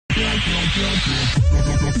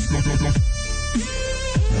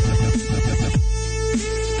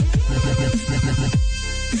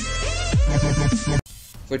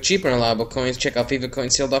For cheap and reliable coins, check out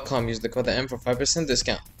FifaCoinSale.com. Use the code M for 5%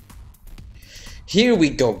 discount. Here we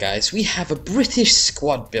go, guys. We have a British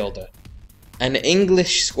squad builder. An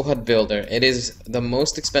English squad builder. It is the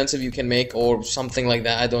most expensive you can make, or something like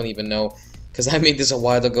that. I don't even know, because I made this a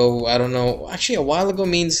while ago. I don't know. Actually, a while ago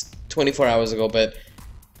means 24 hours ago, but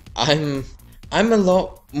I'm a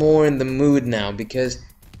lot more in the mood now, because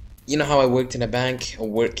you know how I work in a bank.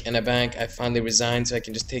 I finally resigned so I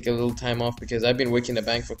can just take a little time off, because I've been working in a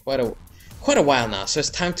bank for quite a while now. So it's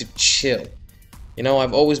time to chill. You know,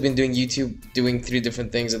 I've always been doing YouTube, doing 3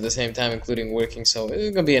 different things at the same time, including working, so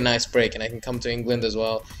it's gonna be a nice break, and I can come to England as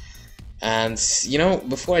well. And, you know,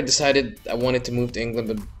 before I decided I wanted to move to England,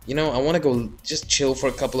 but, you know, I want to go just chill for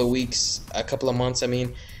a couple of weeks, a couple of months, I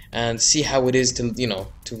mean, and see how it is to, you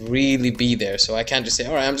know, to really be there. So I can't just say,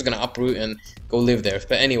 alright, I'm just gonna uproot and go live there.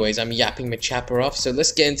 But anyways, I'm yapping my chapper off, so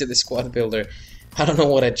let's get into the squad builder. I don't know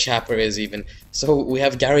what a chapper is even. So we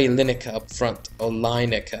have Gary Lineker up front, or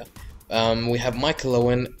Lineker. We have Michael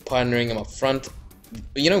Owen partnering him up front.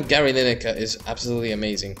 You know, Gary Lineker is absolutely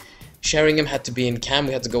amazing. Sheringham had to be in cam.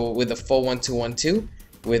 We had to go with a 4-1-2-1-2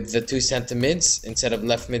 with the 2 centre mids instead of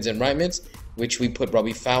left mids and right mids, which we put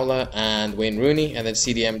Robbie Fowler and Wayne Rooney, and then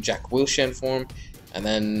CDM Jack Wilshere in form. And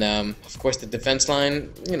then, of course, the defense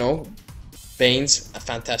line, you know, Baines, a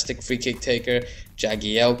fantastic free kick taker,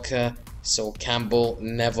 Jagielka, Sol Campbell,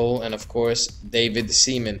 Neville, and of course, David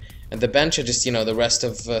Seaman. And the bench are just, you know, the rest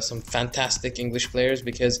of some fantastic English players,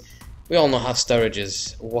 because we all know how Sturridge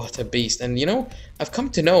is. What a beast. And, you know, I've come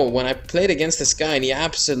to know when I played against this guy, and he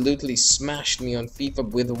absolutely smashed me on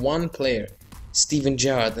FIFA with one player, Steven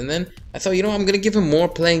Gerrard. And then I thought, you know, I'm going to give him more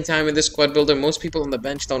playing time in this squad builder. Most people on the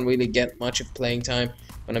bench don't really get much of playing time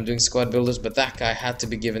when I'm doing squad builders, but that guy had to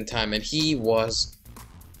be given time, and he was...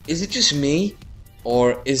 Is it just me,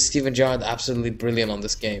 or is Steven Gerrard absolutely brilliant on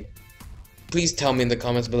this game? Please tell me in the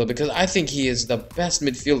comments below, because I think he is the best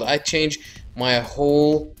midfielder. I changed my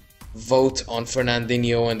whole vote on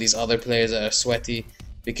Fernandinho and these other players that are sweaty,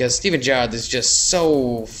 because Steven Gerrard is just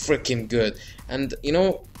so freaking good. And, you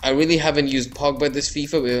know, I really haven't used Pogba this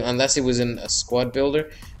FIFA, unless it was in a squad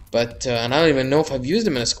builder. But, and I don't even know if I've used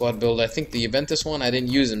him in a squad builder. I think the Juventus one, I didn't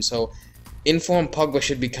use him. So, inform Pogba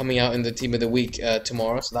should be coming out in the Team of the Week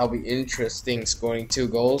tomorrow. So that'll be interesting, scoring 2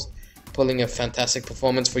 goals. Pulling a fantastic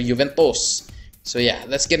performance for Juventus. So yeah,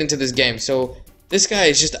 let's get into this game. So this guy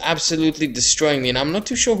is just absolutely destroying me, and I'm not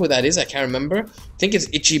too sure who that is. I can't remember. I think it's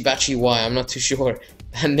Ichi Bachi Y. I'm not too sure.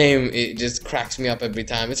 That name, it just cracks me up every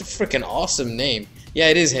time. It's a freaking awesome name. Yeah,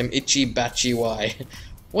 it is him, Ichi Bachi Y.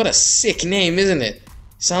 What a sick name, isn't it?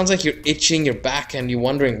 Sounds like you're itching your back and you're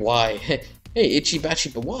wondering why. Hey, Itchy Bachi,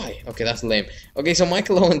 but why? Okay, that's lame. Okay, so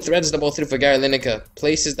Michael Owen threads the ball through for Gary Lineker,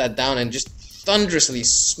 places that down and just thunderously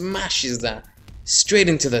smashes that straight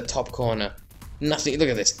into the top corner. Nothing. Look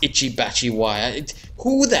at this, Itchy Bachi Y.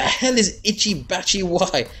 Who the hell is Itchy Bachi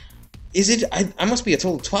Y? Is it? I must be a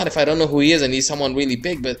total twat if I don't know who he is and he's someone really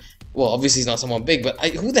big. But well, obviously he's not someone big. But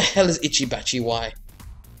who the hell is Itchy Bachi Y?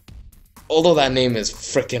 Although that name is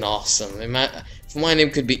freaking awesome. If my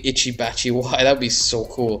name could be Itchy Bachi Y, that'd be so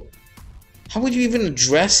cool. How would you even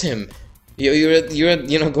address him? You're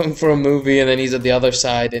you know, going for a movie, and then he's at the other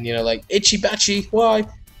side, and you know, like, Itchy Bachi, why?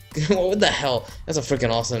 What the hell? That's a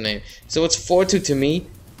freaking awesome name. So it's 4-2 to me,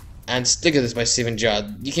 and look at this by Steven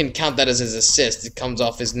Gerrard. You can count that as his assist. It comes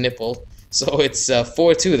off his nipple. So it's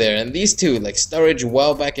 4-2 there, and these two, like Sturridge,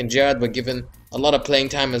 Welbeck, and Gerrard, were given a lot of playing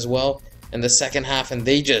time as well in the second half, and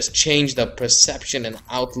they just changed the perception and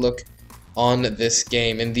outlook on this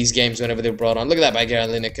game, in these games whenever they're brought on. Look at that by Gary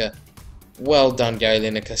Lineker. Well done, Gary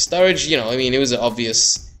Lineker. Sturridge, you know, I mean, it was an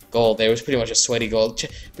obvious goal there. It was pretty much a sweaty goal.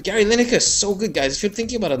 But Gary Lineker is so good, guys. If you're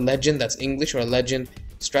thinking about a legend that's English or a legend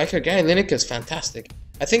striker, Gary Lineker is fantastic.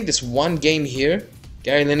 I think this one game here,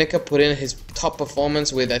 Gary Lineker put in his top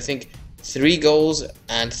performance with, I think, 3 goals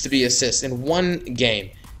and 3 assists in one game.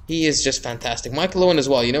 He is just fantastic. Michael Owen as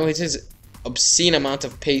well. You know, his obscene amount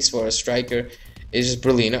of pace for a striker is just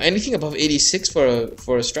brilliant. You know, anything above 86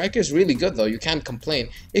 for a striker is really good, though. You can't complain.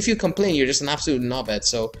 If you complain, you're just an absolute knobhead.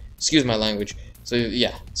 So, excuse my language. So,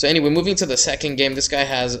 yeah. So, anyway, moving to the second game, this guy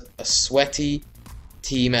has a sweaty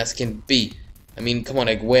team as can be. I mean, come on,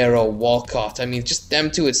 Aguero, Walcott. I mean, just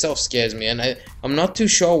them two itself scares me. And I'm not too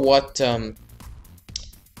sure what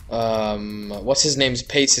what's his name's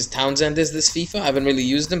pace, his Townsend is this FIFA. I haven't really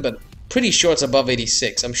used him, but pretty sure it's above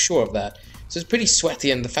 86. I'm sure of that. So it's pretty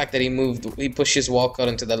sweaty, and the fact that he pushes Walcott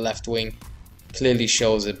into the left wing clearly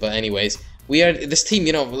shows it. But anyways, this team,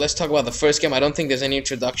 you know, let's talk about the first game. I don't think there's any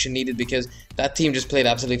introduction needed because that team just played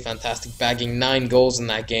absolutely fantastic, bagging 9 goals in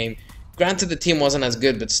that game. Granted, the team wasn't as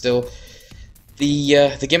good, but still,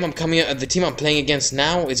 the team I'm playing against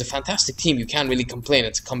now is a fantastic team. You can't really complain.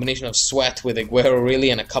 It's a combination of Sweat with Aguero, really,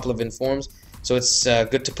 and a couple of informs. So it's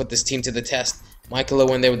good to put this team to the test. Michael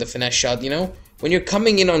Owen there with the finesse shot. You know, when you're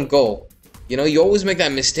coming in on goal, you know, you always make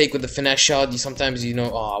that mistake with the finesse shot. Sometimes, you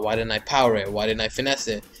know, oh, why didn't I power it? Why didn't I finesse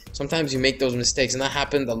it? Sometimes you make those mistakes, and that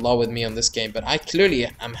happened a lot with me on this game. But I clearly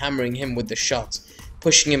am hammering him with the shots,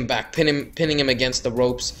 pushing him back, pinning him against the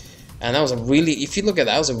ropes. And that was a really, if you look at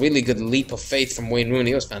that, was a really good leap of faith from Wayne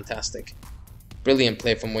Rooney. It was fantastic. Brilliant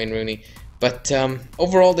play from Wayne Rooney. But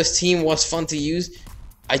overall, this team was fun to use.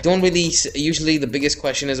 I don't really, usually the biggest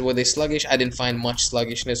question is, were they sluggish? I didn't find much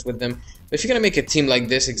sluggishness with them. But if you're going to make a team like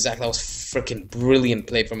this, exactly, that was freaking brilliant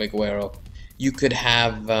play from Aguero. You could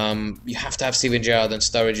have, you have to have Steven Gerrard and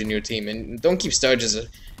Sturridge in your team. And don't keep Sturridge as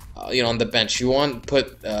you know, on the bench. You want to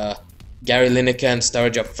put Gary Lineker and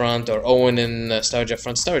Sturridge up front, or Owen and Sturridge up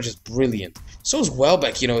front. Sturridge is brilliant. So is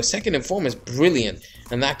Welbeck, you know, his second in form is brilliant.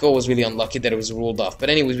 And that goal was really unlucky that it was ruled off. But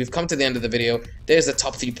anyways, we've come to the end of the video. There's the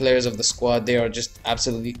top 3 players of the squad. They are just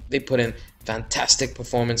absolutely, they put in fantastic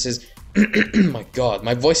performances. My God,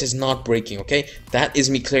 my voice is not breaking, okay? That is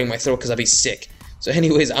me clearing my throat because I'll be sick. So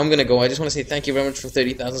anyways, I'm going to go. I just want to say thank you very much for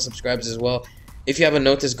 30,000 subscribers as well. If you haven't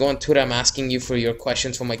noticed, go on Twitter. I'm asking you for your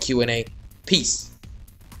questions for my Q&A. Peace.